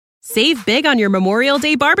Save big on your Memorial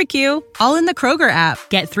Day barbecue, all in the Kroger app.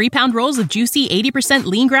 Get 3-pound rolls of juicy 80%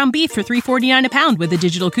 lean ground beef for $3.49 a pound with a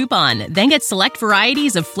digital coupon. Then get select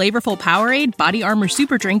varieties of flavorful Powerade, Body Armor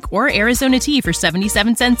Super Drink, or Arizona tea for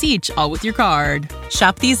 77 cents each, all with your card.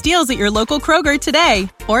 Shop these deals at your local Kroger today,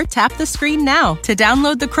 or tap the screen now to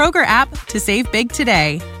download the Kroger app to save big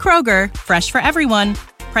today. Kroger, fresh for everyone.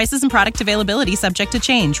 Prices and product availability subject to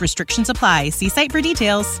change. Restrictions apply. See site for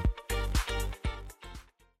details.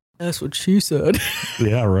 That's what she said.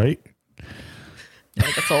 Yeah, right?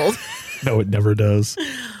 Like it's old. No, it never does.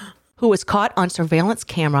 Who was caught on surveillance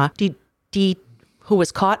camera? Who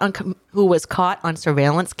was caught on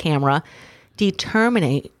surveillance camera?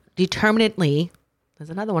 Determinately.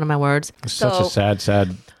 There's another one of my words. Such a sad.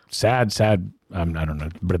 I don't know.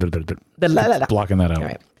 Blocking that out.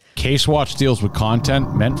 Right. Case Watch deals with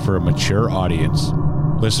content meant for a mature audience.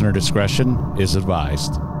 Listener discretion is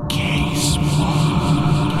advised. Case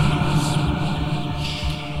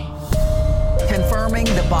Confirming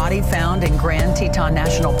the body found in Grand Teton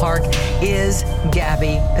National Park is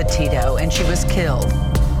Gabby Petito, and she was killed.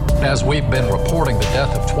 As we've been reporting, the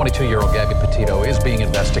death of 22-year-old Gabby Petito is being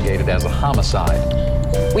investigated as a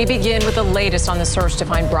homicide. We begin with the latest on the search to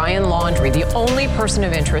find Brian Laundrie, the only person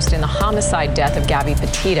of interest in the homicide death of Gabby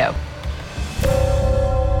Petito.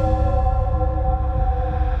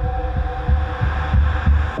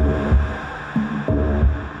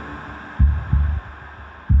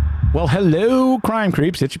 Well, hello, crime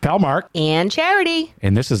creeps. It's your pal Mark. And Charity.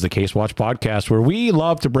 And this is the Case Watch podcast, where we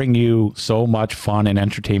love to bring you so much fun and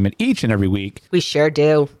entertainment each and every week. We sure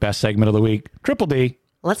do. Best segment of the week, Triple D.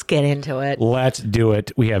 Let's get into it. Let's do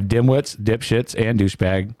it. We have dimwits, dipshits, and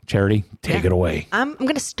douchebag. Charity, take it away. I'm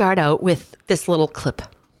going to start out with this little clip.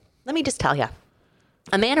 Let me just tell you.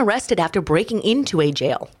 A man arrested after breaking into a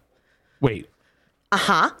jail. Wait,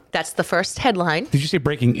 That's the first headline. did you say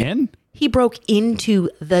breaking in? He broke into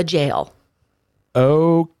the jail.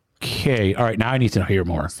 Okay. All right. Now I need to hear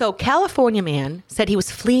more. So, California man said he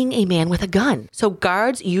was fleeing a man with a gun. So,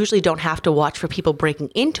 guards usually don't have to watch for people breaking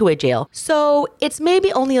into a jail. So, it's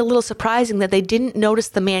maybe only a little surprising that they didn't notice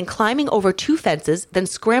the man climbing over 2 fences, then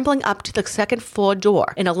scrambling up to the second floor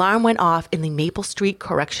door. An alarm went off in the Maple Street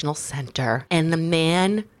Correctional Center, and the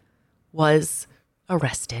man was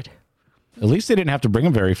arrested. At least they didn't have to bring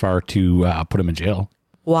him very far to put him in jail.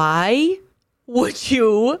 Why would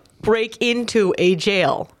you break into a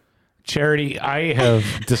jail? Charity, I have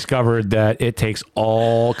discovered that it takes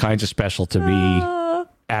all kinds of special to be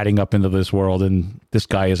adding up into this world, and this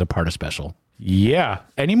guy is a part of special. Yeah.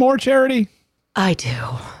 Any more, Charity? I do.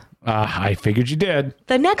 I figured you did.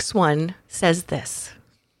 The next one says this.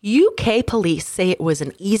 UK police say it was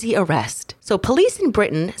an easy arrest. So police in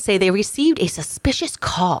Britain say they received a suspicious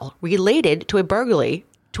call related to a burglary.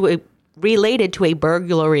 Why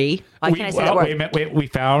can't I say that word? Wait, we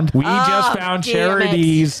just found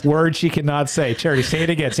Charity's word she cannot say. Charity, say it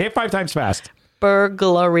again. Say it 5 times fast.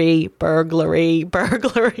 Burglary.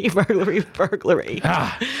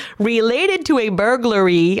 Related to a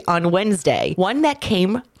burglary on Wednesday, one that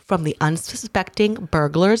came from the unsuspecting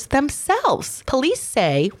burglars themselves. Police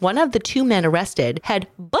say one of the 2 men arrested had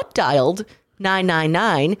butt dialed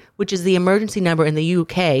 999, which is the emergency number in the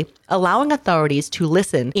UK, allowing authorities to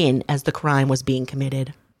listen in as the crime was being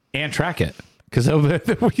committed. And track it, because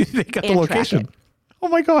they got the location. Oh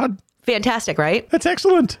my God. Fantastic, right? That's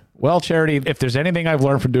excellent. Well, Charity, if there's anything I've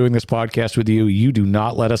learned from doing this podcast with you, you do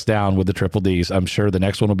not let us down with the Triple Ds. I'm sure the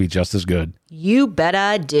next one will be just as good. You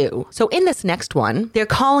better do. So in this next one, they're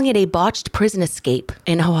calling it a botched prison escape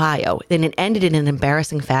in Ohio, and it ended in an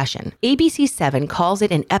embarrassing fashion. ABC7 calls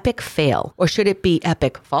it an epic fail, or should it be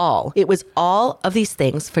epic fall? It was all of these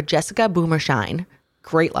things for Jessica Boomershine,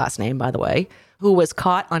 great last name, by the way, who was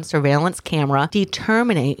caught on surveillance camera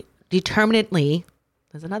determinedly,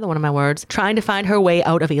 there's another one of my words, trying to find her way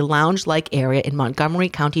out of a lounge-like area in Montgomery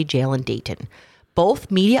County Jail in Dayton.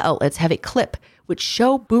 Both media outlets have a clip which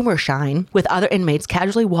show Boomershine with other inmates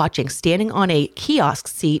casually watching, standing on a kiosk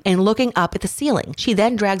seat and looking up at the ceiling. She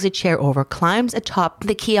then drags a chair over, climbs atop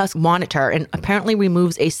the kiosk monitor, and apparently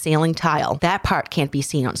removes a ceiling tile. That part can't be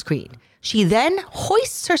seen on screen. She then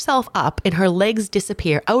hoists herself up and her legs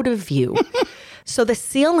disappear out of view. So the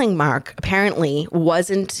ceiling mark apparently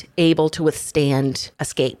wasn't able to withstand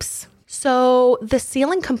escapes. So the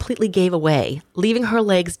ceiling completely gave away, leaving her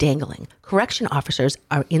legs dangling. Correction officers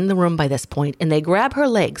are in the room by this point, and they grab her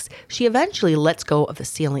legs. She eventually lets go of the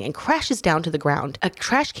ceiling and crashes down to the ground, a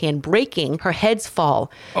trash can breaking, her head's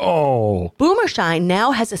fall. Oh. Boomershine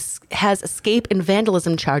now has escape and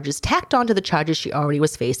vandalism charges tacked onto the charges she already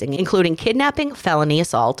was facing, including kidnapping, felony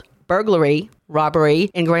assault, burglary, robbery,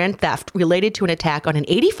 and grand theft related to an attack on an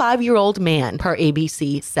 85-year-old man per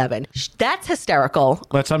ABC 7. That's hysterical.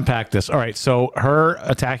 Let's unpack this. All right. So her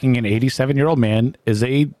attacking an 87-year-old man is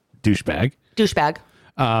a douchebag. Douchebag.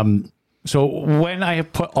 So when I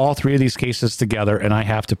have put all three of these cases together and I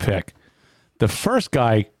have to pick, the first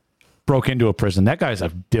guy broke into a prison. That guy's a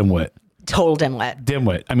dimwit. Total dimwit.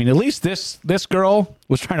 Dimwit. I mean, at least this girl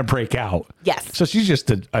was trying to break out. Yes. So she's just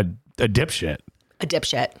a dipshit. A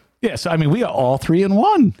dipshit. Yeah. So, I mean, we got all 3 in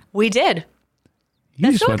 1. We did.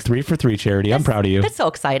 You just went 3 for 3, Charity. I'm proud of you. That's so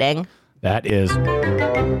exciting. That is.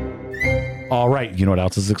 All right. You know what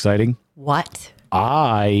else is exciting? What?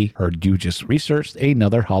 I heard you just researched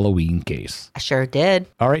another Halloween case. I sure did.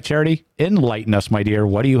 All right, Charity, enlighten us, my dear.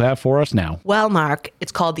 What do you have for us now? Well, Mark,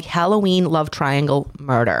 it's called the Halloween Love Triangle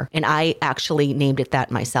Murder. And I actually named it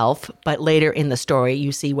that myself. But later in the story,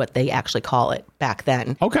 you see what they actually call it back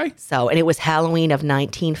then. Okay. So, and it was Halloween of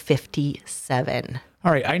 1957.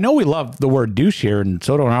 All right. I know we love the word douche here, and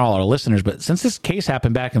so do all our listeners. But since this case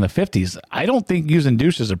happened back in the 50s, I don't think using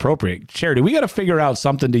douche is appropriate. Charity, we got to figure out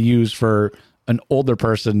something to use for an older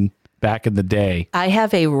person back in the day. I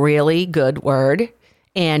have a really good word,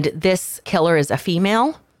 and this killer is a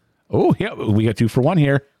female. Oh, yeah. We got 2 for 1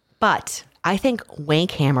 here. But I think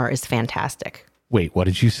wank hammer is fantastic. Wait, what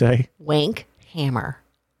did you say? Wank hammer.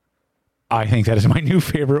 I think that is my new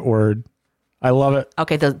favorite word. I love it.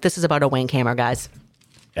 Okay, this is about a wank hammer, guys.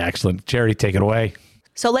 Excellent. Charity, take it away.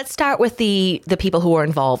 So let's start with the people who were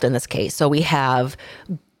involved in this case. So we have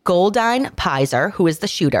Goldine Pizer, who is the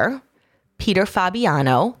shooter. Peter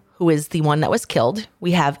Fabiano, who is the one that was killed.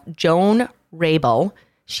 We have Joan Rabel.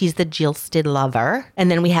 She's the jilted lover. And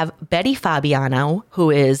then we have Betty Fabiano, who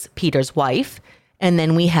is Peter's wife. And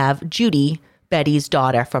then we have Judy, Betty's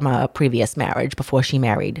daughter from a previous marriage before she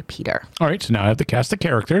married Peter. All right, so now I have the cast of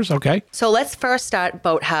characters. Okay. So let's first start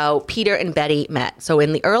about how Peter and Betty met. So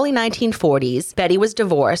in the early 1940s, Betty was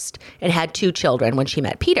divorced and had 2 children when she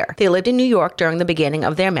met Peter. They lived in New York during the beginning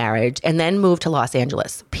of their marriage and then moved to Los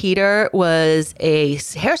Angeles. Peter was a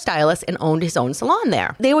hairstylist and owned his own salon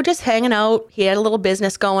there. They were just hanging out. He had a little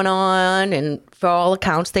business going on, and for all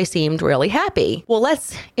accounts, they seemed really happy. Well,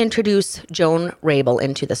 let's introduce Joan Rabel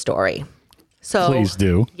into the story. So, please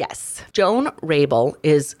do. Yes. Joan Rabel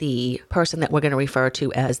is the person that we're going to refer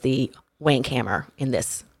to as the wank hammer in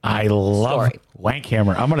this I love story. Wank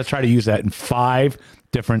hammer. I'm going to try to use that in 5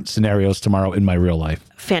 different scenarios tomorrow in my real life.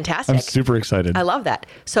 Fantastic. I'm super excited. I love that.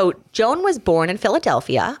 So Joan was born in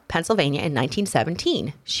Philadelphia, Pennsylvania in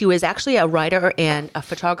 1917. She was actually a writer and a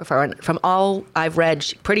photographer, and from all I've read,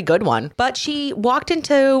 pretty good one. But she walked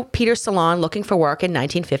into Peter's salon looking for work in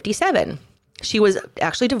 1957. She was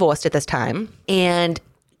actually divorced at this time, and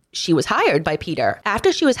she was hired by Peter.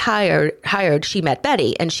 After she was hired, she met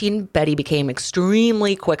Betty, and she and Betty became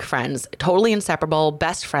extremely quick friends, totally inseparable,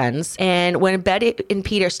 best friends. And when Betty and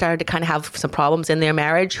Peter started to kind of have some problems in their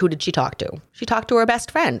marriage, who did she talk to? She talked to her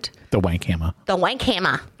best friend. The wank hammer. The wank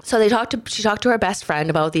hammer. So she talked to her best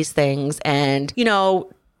friend about these things, and,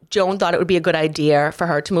 Joan thought it would be a good idea for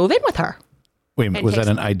her to move in with her. Wait a minute, was that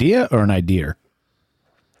an idea or an idea?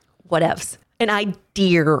 Whatevs. An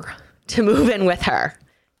idea to move in with her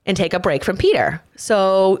and take a break from Peter.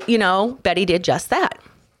 So, Betty did just that.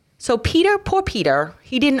 So poor Peter,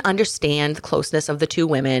 he didn't understand the closeness of the 2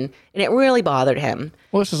 women, and it really bothered him.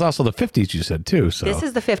 Well, this is also the 50s, you said, too. So This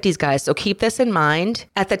is the 50s, guys, so keep this in mind.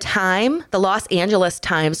 At the time, the Los Angeles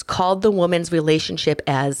Times called the woman's relationship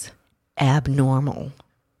as abnormal.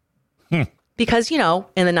 Because, in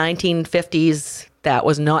the 1950s, that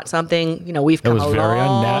was not something, we've come a long... It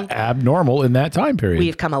was very abnormal in that time period.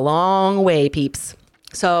 We've come a long way, peeps.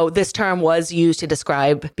 So this term was used to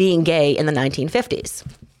describe being gay in the 1950s.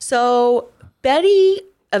 So Betty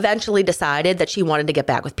eventually decided that she wanted to get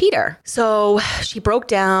back with Peter. So she broke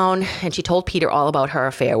down and she told Peter all about her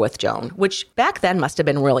affair with Joan, which back then must have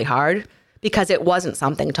been really hard because it wasn't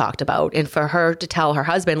something talked about. And for her to tell her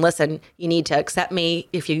husband, listen, you need to accept me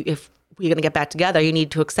if we're going to get back together, you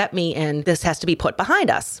need to accept me, and this has to be put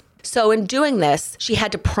behind us. So in doing this, she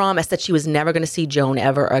had to promise that she was never going to see Joan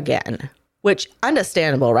ever again, which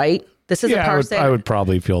understandable, right? This is a person. I would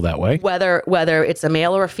probably feel that way. Whether it's a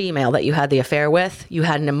male or a female that you had the affair with, you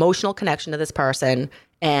had an emotional connection to this person.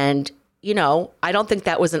 And, I don't think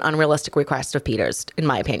that was an unrealistic request of Peter's, in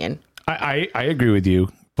my opinion. I agree with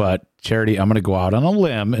you, but Charity, I'm going to go out on a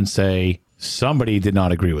limb and say somebody did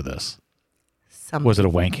not agree with this. Was it a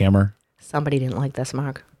wank hammer? Somebody didn't like this,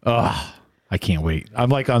 Mark. Ugh, I can't wait. I'm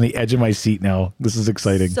like on the edge of my seat now. This is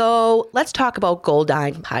exciting. So let's talk about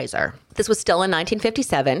Goldine Pizer. This was still in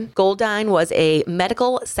 1957. Goldine was a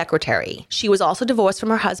medical secretary. She was also divorced from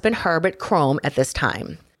her husband, Herbert Crome, at this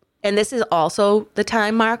time. And this is also the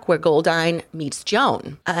time mark where Goldine meets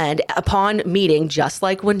Joan. And upon meeting, just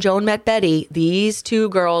like when Joan met Betty, these two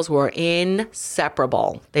girls were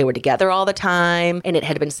inseparable. They were together all the time. And it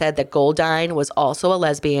had been said that Goldine was also a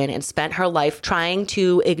lesbian and spent her life trying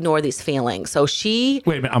to ignore these feelings. So she...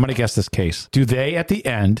 Wait a minute. I'm going to guess this case. Do they, at the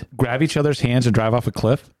end, grab each other's hands and drive off a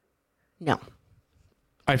cliff? No.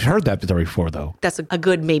 I've heard that story before, though. That's a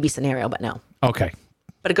good maybe scenario, but no. Okay.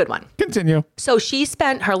 But a good one. Continue. So she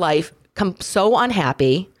spent her life so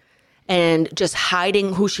unhappy and just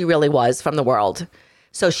hiding who she really was from the world.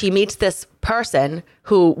 So she meets this person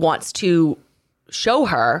who wants to show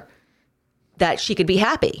her that she could be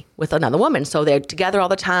happy with another woman. So they're together all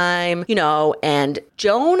the time, you know, and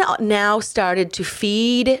Joan now started to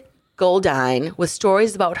feed Goldine with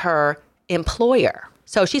stories about her employer.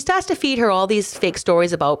 So she starts to feed her all these fake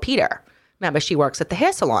stories about Peter. Remember, she works at the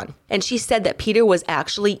hair salon. And she said that Peter was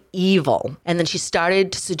actually evil. And then she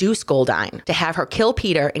started to seduce Goldine to have her kill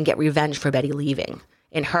Peter and get revenge for Betty leaving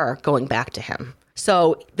and her going back to him.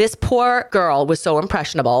 So this poor girl was so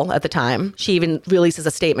impressionable at the time. She even releases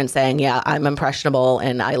a statement saying, yeah, I'm impressionable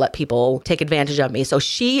and I let people take advantage of me. So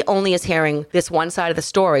she only is hearing this one side of the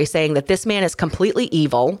story saying that this man is completely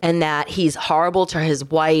evil and that he's horrible to his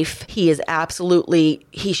wife. He is absolutely,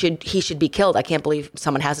 he should be killed. I can't believe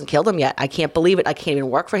someone hasn't killed him yet. I can't believe it. I can't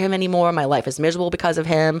even work for him anymore. My life is miserable because of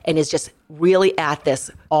him, and is just really at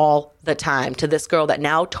this all the time to this girl that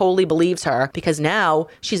now totally believes her because now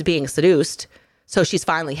she's being seduced. So she's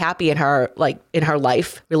finally happy in her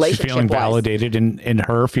life relationship. She's feeling validated in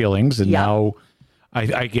her feelings. And Yep. now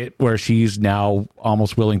I get where she's now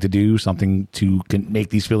almost willing to do something to make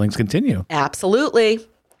these feelings continue. Absolutely.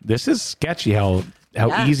 This is sketchy how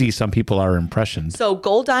easy some people are impressions. So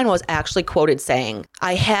Goldine was actually quoted saying,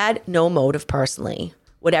 I had no motive personally.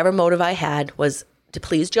 Whatever motive I had was to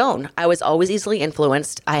please Joan. I was always easily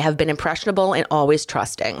influenced. I have been impressionable and always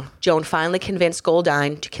trusting. Joan finally convinced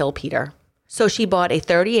Goldine to kill Peter. So she bought a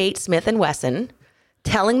 .38 Smith & Wesson,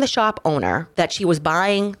 telling the shop owner that she was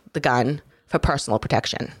buying the gun for personal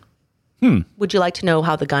protection. Would you like to know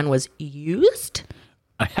how the gun was used?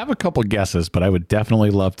 I have a couple guesses, but I would definitely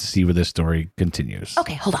love to see where this story continues.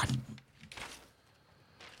 Okay, hold on.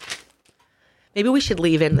 Maybe we should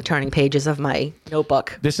leave in the turning pages of my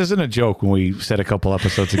notebook. This isn't a joke when we said a couple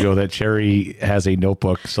episodes ago that Cherry has a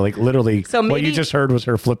notebook. So like literally what you just heard was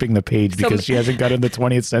her flipping the page because she hasn't got in the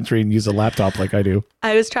 20th century and used a laptop like I do.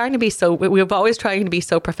 I was trying to be we've always trying to be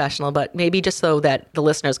so professional, but maybe just so that the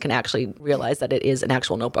listeners can actually realize that it is an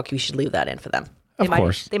actual notebook, you should leave that in for them. Of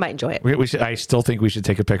course. They might enjoy it. We should, I still think we should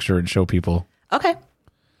take a picture and show people. Okay.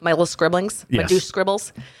 My little scribblings, my douche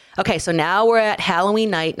scribbles. Okay, so now we're at Halloween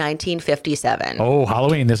night, 1957. Oh,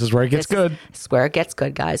 Halloween. This is where it gets good. This is where it gets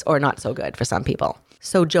good, guys, or not so good for some people.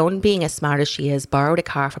 So Joan, being as smart as she is, borrowed a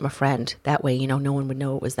car from a friend. That way, no one would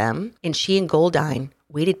know it was them. And she and Goldine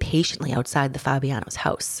waited patiently outside the Fabiano's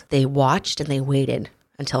house. They watched and they waited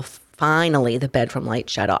until finally the bedroom light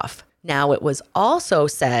shut off. Now, it was also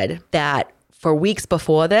said that for weeks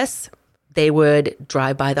before this, they would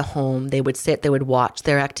drive by the home, they would sit, they would watch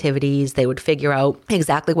their activities, they would figure out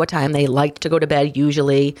exactly what time they liked to go to bed.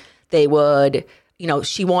 Usually they would,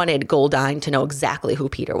 she wanted Goldine to know exactly who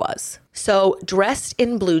Peter was. So dressed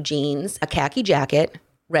in blue jeans, a khaki jacket,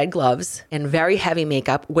 red gloves, and very heavy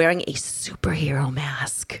makeup, wearing a superhero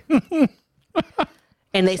mask.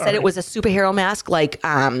 And they said it was a superhero mask, like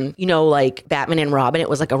Batman and Robin. It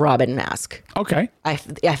was like a Robin mask. Okay. I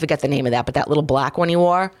forget the name of that, but that little black one he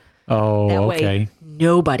wore. Oh, that okay. way,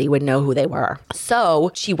 nobody would know who they were.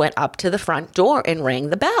 So she went up to the front door and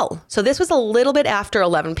rang the bell. So this was a little bit after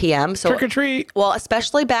 11 p.m. So trick or treat. Well,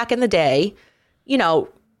 especially back in the day,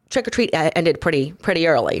 trick or treat ended pretty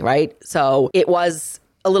early, right? So it was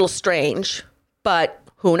a little strange, but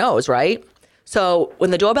who knows, right? So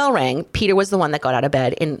when the doorbell rang, Peter was the one that got out of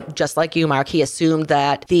bed. And just like you, Mark, he assumed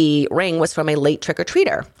that the ring was from a late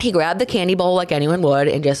trick-or-treater. He grabbed the candy bowl like anyone would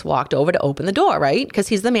and just walked over to open the door, right? Because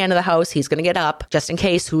he's the man of the house. He's going to get up just in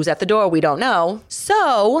case who's at the door. We don't know.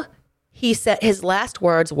 So he said his last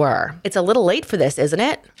words were, "It's a little late for this, isn't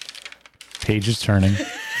it?" Page is turning.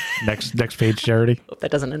 Next page, Charity. Hope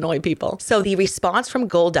that doesn't annoy people. So the response from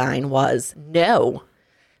Goldine was no.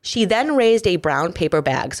 She then raised a brown paper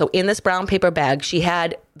bag. So in this brown paper bag, she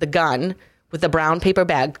had the gun with the brown paper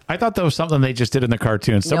bag. I thought that was something they just did in the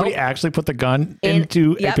cartoon. Somebody actually put the gun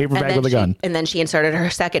into a paper bag with a gun. And then she inserted her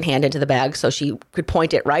second hand into the bag so she could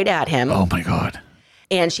point it right at him. Oh, my God.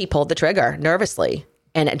 And she pulled the trigger nervously.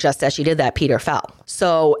 And just as she did that, Peter fell.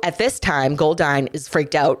 So at this time, Goldine is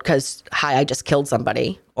freaked out because, hi, I just killed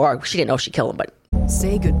somebody. Or she didn't know she killed him, but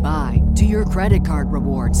Say goodbye to your credit card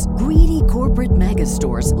rewards. Greedy corporate mega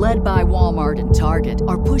stores, led by Walmart and Target,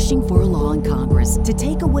 are pushing for a law in Congress to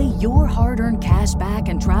take away your hard-earned cash back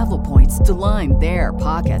and travel points to line their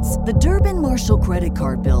pockets. The Durbin-Marshall credit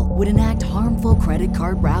card bill would enact harmful credit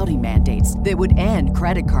card routing mandates that would end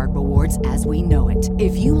credit card rewards as we know it.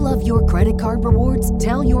 If you love your credit card rewards,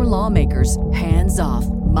 tell your lawmakers, hands off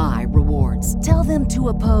my rewards. Tell them to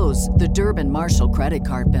oppose the Durbin-Marshall credit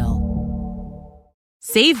card bill.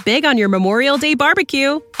 Save big on your Memorial Day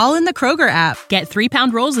barbecue, all in the Kroger app. Get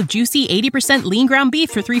 3-pound rolls of juicy 80% lean ground beef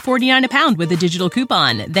for $3.49 a pound with a digital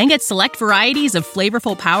coupon. Then get select varieties of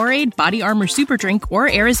flavorful Powerade, Body Armor Super Drink,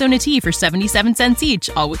 or Arizona tea for 77 cents each,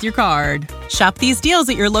 all with your card. Shop these deals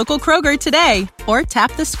at your local Kroger today, or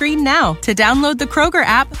tap the screen now to download the Kroger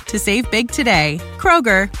app to save big today.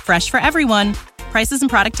 Kroger, fresh for everyone. Prices and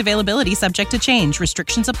product availability subject to change.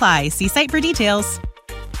 Restrictions apply. See site for details.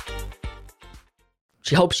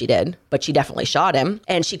 She hoped she did, but she definitely shot him,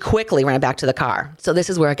 and she quickly ran back to the car. So this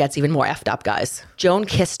is where it gets even more effed up, guys. Joan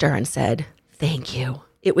kissed her and said, "Thank you."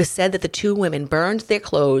 It was said that the two women burned their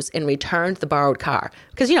clothes and returned the borrowed car.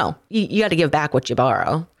 Because, you got to give back what you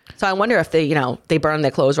borrow. So I wonder if they burned their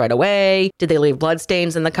clothes right away. Did they leave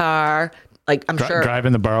bloodstains in the car? Like, I'm sure.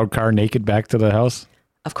 Driving the borrowed car naked back to the house?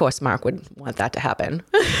 Of course, Mark would want that to happen.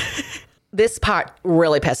 This part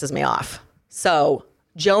really pisses me off. So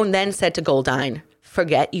Joan then said to Goldine,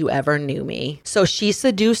 "Forget you ever knew me." So she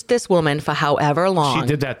seduced this woman for however long. She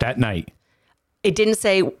did that night. It didn't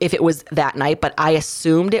say if it was that night, but I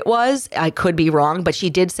assumed it was. I could be wrong, but she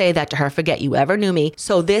did say that to her, "Forget you ever knew me."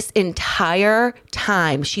 So this entire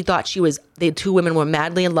time, she thought the two women were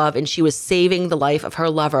madly in love, and she was saving the life of her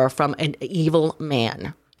lover from an evil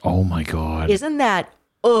man. Oh my God. Isn't that,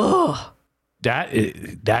 ugh.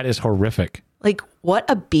 That is horrific. Like, what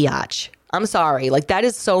a biatch. I'm sorry. Like,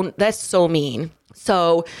 that's so mean.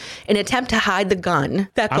 So, in an attempt to hide the gun,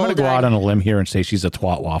 I'm going to go out on a limb here and say she's a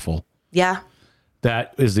twat waffle. Yeah.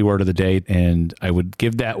 That is the word of the day. And I would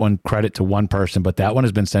give that one credit to one person, but that one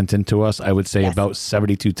has been sent in to us, I would say, about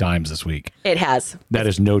 72 times this week. It has. That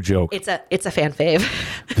is no joke. It's a fan fave.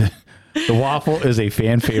 The waffle is a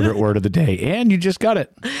fan favorite word of the day. And you just got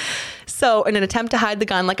it. So, in an attempt to hide the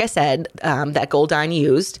gun, like I said, that Goldine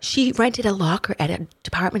used, she rented a locker at a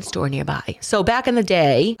department store nearby. So, back in the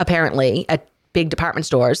day, apparently, at big department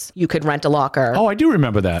stores, you could rent a locker. Oh, I do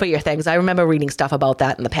remember that. For your things. I remember reading stuff about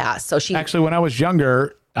that in the past. So actually, when I was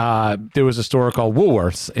younger, there was a store called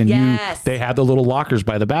Woolworths, and they had the little lockers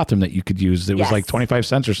by the bathroom that you could use. It was like 25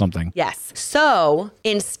 cents or something. Yes. So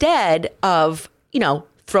instead of,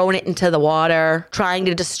 throwing it into the water, trying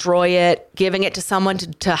to destroy it, giving it to someone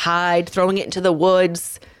to hide, throwing it into the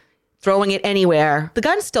woods, throwing it anywhere, the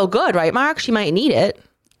gun's still good, right, Mark? She might need it.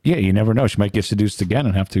 Yeah, you never know. She might get seduced again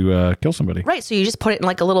and have to kill somebody. Right. So you just put it in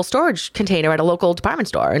like a little storage container at a local department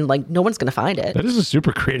store, and like no one's going to find it. That is a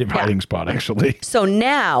super creative hiding spot, actually. So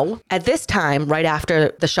now, at this time, right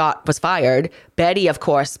after the shot was fired, Betty, of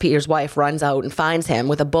course, Peter's wife, runs out and finds him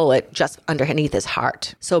with a bullet just underneath his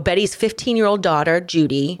heart. So Betty's 15-year-old daughter,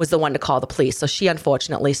 Judy, was the one to call the police. So she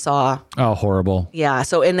unfortunately saw. Oh, horrible. Yeah.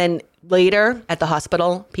 So, and then later at the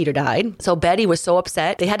hospital, Peter died. So Betty was so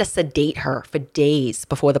upset, they had to sedate her for days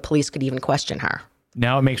before the police could even question her.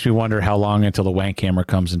 Now it makes me wonder how long until the wank hammer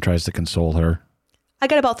comes and tries to console her. I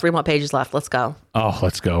got about 3 more pages left. Let's go. Oh,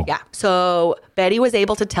 let's go. Yeah. So Betty was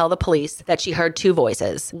able to tell the police that she heard two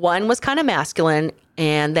voices. One was kind of masculine,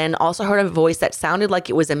 and then also heard a voice that sounded like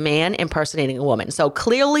it was a man impersonating a woman. So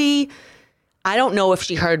clearly, I don't know if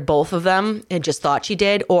she heard both of them and just thought she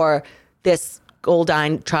did, or this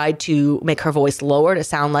Goldine tried to make her voice lower to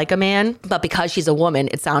sound like a man, but because she's a woman,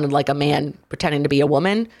 it sounded like a man pretending to be a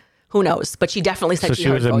woman. Who knows? But she definitely said she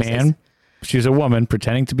heard voices. So she was a man? She was a woman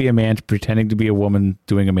pretending to be a man, pretending to be a woman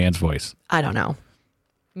doing a man's voice. I don't know.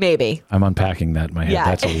 Maybe. I'm unpacking that in my head. Yeah,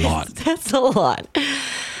 that's a lot. That's a lot.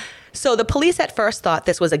 So the police at first thought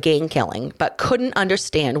this was a gang killing, but couldn't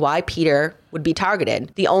understand why Peter would be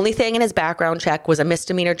targeted. The only thing in his background check was a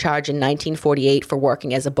misdemeanor charge in 1948 for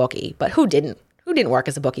working as a bookie. But who didn't? Who didn't work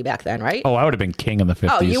as a bookie back then, right? Oh, I would have been king in the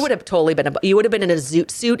 50s. Oh, you would have totally been. You would have been in a zoot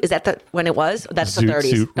suit. Is that when it was? That's the 30s.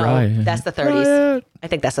 Suit, no, right. That's the 30s. Right. I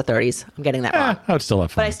think that's the 30s. I'm getting that wrong. I would still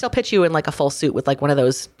have fun. But I still pitch you in like a full suit with like one of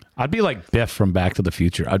those. I'd be like Biff from Back to the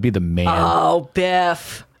Future. I'd be the man. Oh,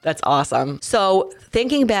 Biff. That's awesome. So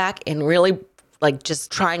thinking back and really like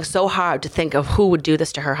just trying so hard to think of who would do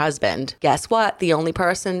this to her husband. Guess what? The only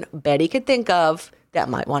person Betty could think of that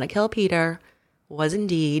might want to kill Peter was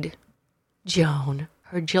indeed Joan,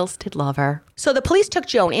 her jilted lover. So the police took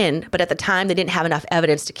Joan in, but at the time they didn't have enough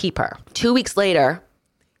evidence to keep her. 2 weeks later,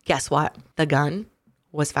 guess what? The gun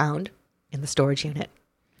was found in the storage unit.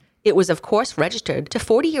 It was, of course, registered to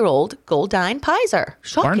 40-year-old Goldine Pizer.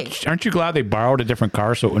 Shocking. Aren't you glad they borrowed a different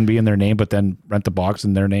car so it wouldn't be in their name, but then rent the box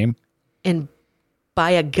in their name? And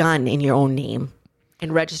buy a gun in your own name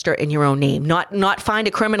and register in your own name. Not find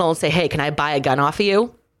a criminal and say, hey, can I buy a gun off of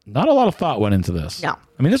you? Not a lot of thought went into this. No.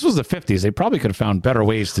 I mean, this was the 50s. They probably could have found better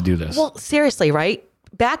ways to do this. Well, seriously, right?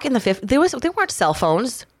 Back in the 50s, there weren't cell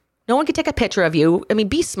phones. No one could take a picture of you. I mean,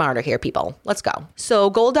 be smarter here, people. Let's go. So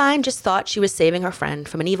Goldine just thought she was saving her friend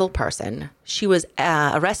from an evil person. She was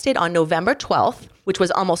arrested on November 12th, which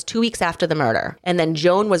was almost 2 weeks after the murder. And then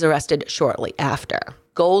Joan was arrested shortly after.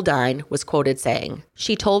 Goldine was quoted saying,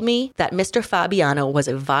 "She told me that Mr. Fabiano was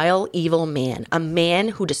a vile, evil man, a man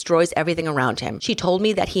who destroys everything around him. She told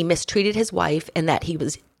me that he mistreated his wife and that he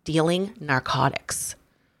was dealing narcotics."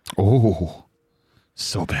 Oh,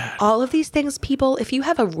 so bad. All of these things, people, if you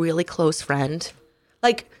have a really close friend,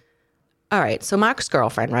 like, all right, so Mark's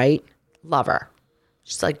girlfriend, right? Love her.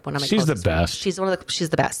 She's like one of my She's the closest best. friends. She's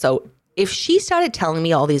the best. So if she started telling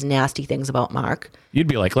me all these nasty things about Mark, You'd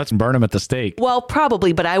be like, let's burn him at the stake. well,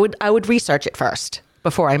 probably, but I would research it first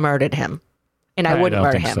before I murdered him. And I wouldn't don't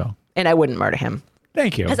murder think him. so. And I wouldn't murder him.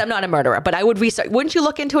 Thank you. Because I'm not a murderer, but I would research. Wouldn't you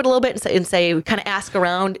look into it a little bit and say kind of ask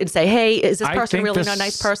around and say, hey, is this person really not a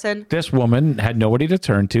nice person? This woman had nobody to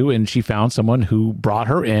turn to, and she found someone who brought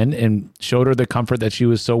her in and showed her the comfort that she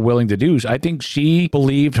was so willing to do. I think she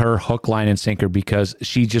believed her hook, line, and sinker because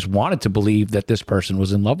she just wanted to believe that this person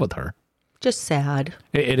was in love with her. Just sad.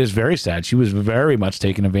 It is very sad. She was very much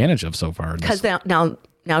taken advantage of so far. Because now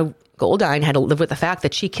Goldine had to live with the fact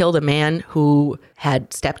that she killed a man who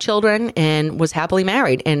had stepchildren and was happily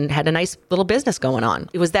married and had a nice little business going on.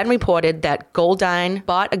 It was then reported that Goldine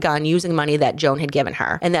bought a gun using money that Joan had given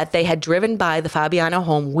her and that they had driven by the Fabiano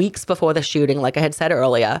home weeks before the shooting, like I had said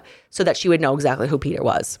earlier, so that she would know exactly who Peter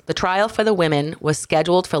was. The trial for the women was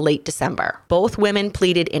scheduled for late December. Both women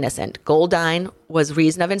pleaded innocent. Goldine was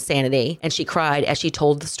reason of insanity, and she cried as she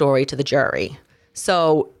told the story to the jury.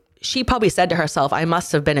 So she probably said to herself, I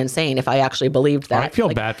must have been insane if I actually believed that. I feel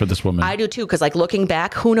bad for this woman. I do too, because like looking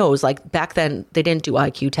back, who knows? Like back then, they didn't do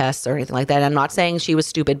IQ tests or anything like that. I'm not saying she was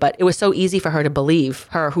stupid, but it was so easy for her to believe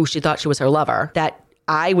her who she thought she was her lover that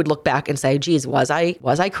I would look back and say, geez, was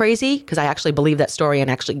I crazy? Because I actually believed that story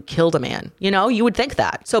and actually killed a man. You know, you would think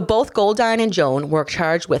that. So both Goldine and Joan were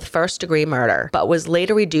charged with first-degree murder, but was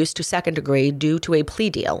later reduced to second degree due to a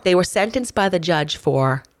plea deal. They were sentenced by the judge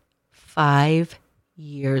for 5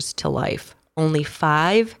 years to life. Only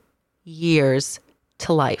 5 years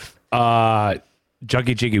to life. Juggy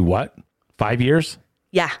Jiggy what? 5 years?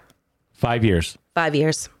 Yeah. 5 years. 5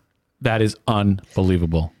 years. That is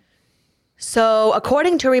unbelievable. So,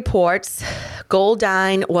 according to reports,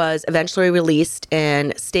 Goldine was eventually released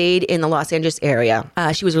and stayed in the Los Angeles area.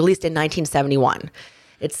 She was released in 1971.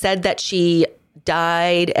 It said that she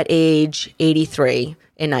died at age 83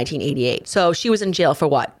 in 1988. So, she was in jail for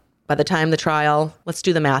what? By the time the trial, let's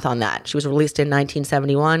do the math on that. She was released in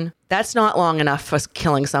 1971. That's not long enough for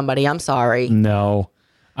killing somebody. I'm sorry. No.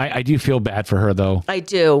 I do feel bad for her, though. I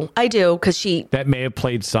do, because she... That may have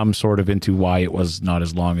played some sort of into why it was not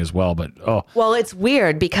as long as well, but oh. Well, it's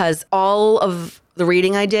weird because all of the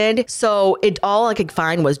reading I did, so all I could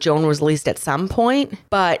find was Joan was released at some point,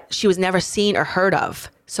 but she was never seen or heard of.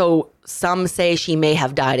 So some say she may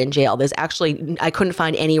have died in jail. There's actually... I couldn't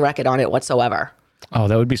find any record on it whatsoever. Oh,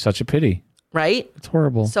 that would be such a pity. Right? It's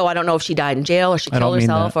horrible. So I don't know if she died in jail or she killed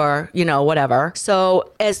herself or, whatever.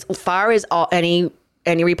 So as far as any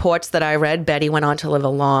reports that I read, Betty went on to live a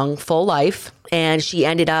long, full life, and she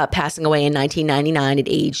ended up passing away in 1999 at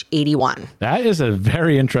age 81. That is a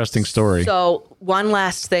very interesting story. So one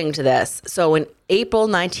last thing to this. So in April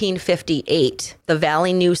 1958, the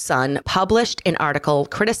Valley News Sun published an article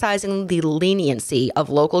criticizing the leniency of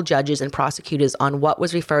local judges and prosecutors on what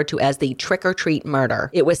was referred to as the trick-or-treat murder.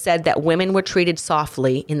 It was said that women were treated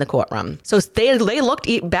softly in the courtroom. So they looked,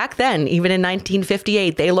 back then, even in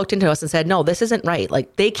 1958, they looked into us and said, no, this isn't right.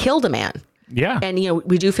 Like, they killed a man. Yeah. And,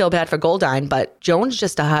 we do feel bad for Goldine, but Joan's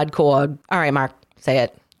just a hardcore. All right, Mark, say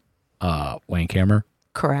it. Wank Hammer.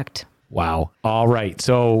 Correct. Wow. All right.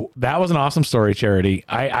 So that was an awesome story, Charity.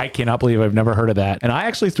 I cannot believe I've never heard of that. And I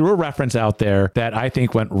actually threw a reference out there that I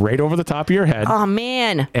think went right over the top of your head. Oh,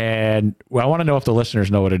 man. And I want to know if the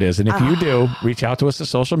listeners know what it is. And if you do, reach out to us at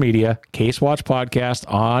social media, Case Watch Podcast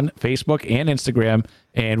on Facebook and Instagram.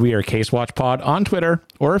 And we are Case Watch Pod on Twitter.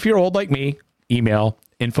 Or if you're old like me, email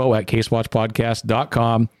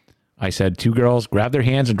info@casewatchpodcast.com. I said 2 girls grabbed their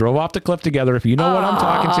hands and drove off the cliff together. If you know what I'm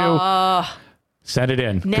talking to, send it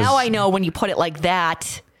in. Now I know when you put it like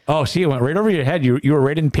that. Oh, see, it went right over your head. You were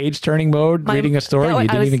right in page turning mode, reading a story. You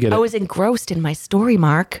didn't even get it. I was engrossed in my story,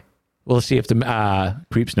 Mark. Well, let's see if the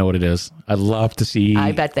creeps know what it is. I'd love to see.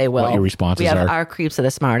 I bet they will. What your responses we have are. Our creeps are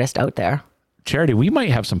the smartest out there. Charity, we might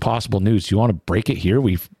have some possible news. Do you want to break it here?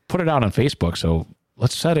 We've put it out on Facebook, so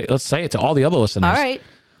let's say it to all the other listeners. All right.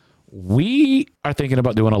 We are thinking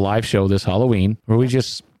about doing a live show this Halloween where we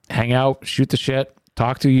just hang out, shoot the shit,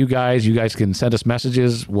 talk to you guys. You guys can send us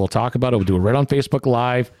messages. We'll talk about it. We'll do it right on Facebook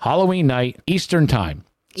Live. Halloween night, Eastern time.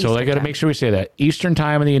 So I got to make sure we say that. Eastern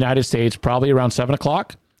time in the United States, probably around 7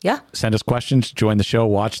 o'clock. Yeah. Send us questions, join the show,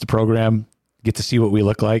 watch the program, get to see what we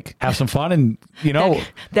look like, have some fun, and,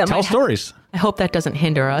 that tell stories. I hope that doesn't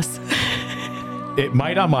hinder us. It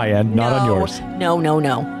might on my end, not on yours. No,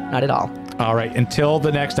 not at all. All right. Until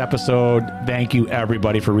the next episode, thank you,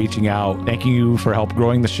 everybody, for reaching out. Thank you for help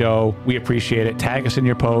growing the show. We appreciate it. Tag us in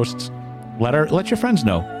your posts. Let your friends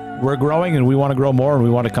know. We're growing and we want to grow more, and we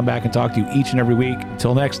want to come back and talk to you each and every week.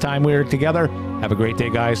 Until next time we're together, have a great day,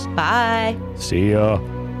 guys. Bye. See ya.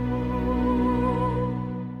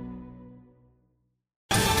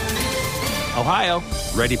 Ohio,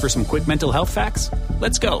 ready for some quick mental health facts?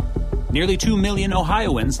 Let's go. Nearly 2 million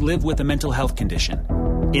Ohioans live with a mental health condition.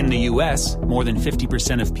 In the U.S., more than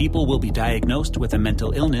 50% of people will be diagnosed with a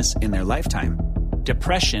mental illness in their lifetime.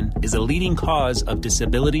 Depression is a leading cause of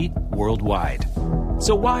disability worldwide.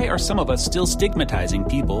 So why are some of us still stigmatizing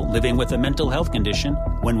people living with a mental health condition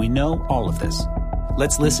when we know all of this?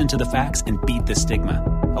 Let's listen to the facts and beat the stigma.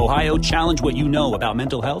 Ohio, challenge what you know about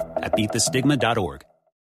mental health at beatthestigma.org.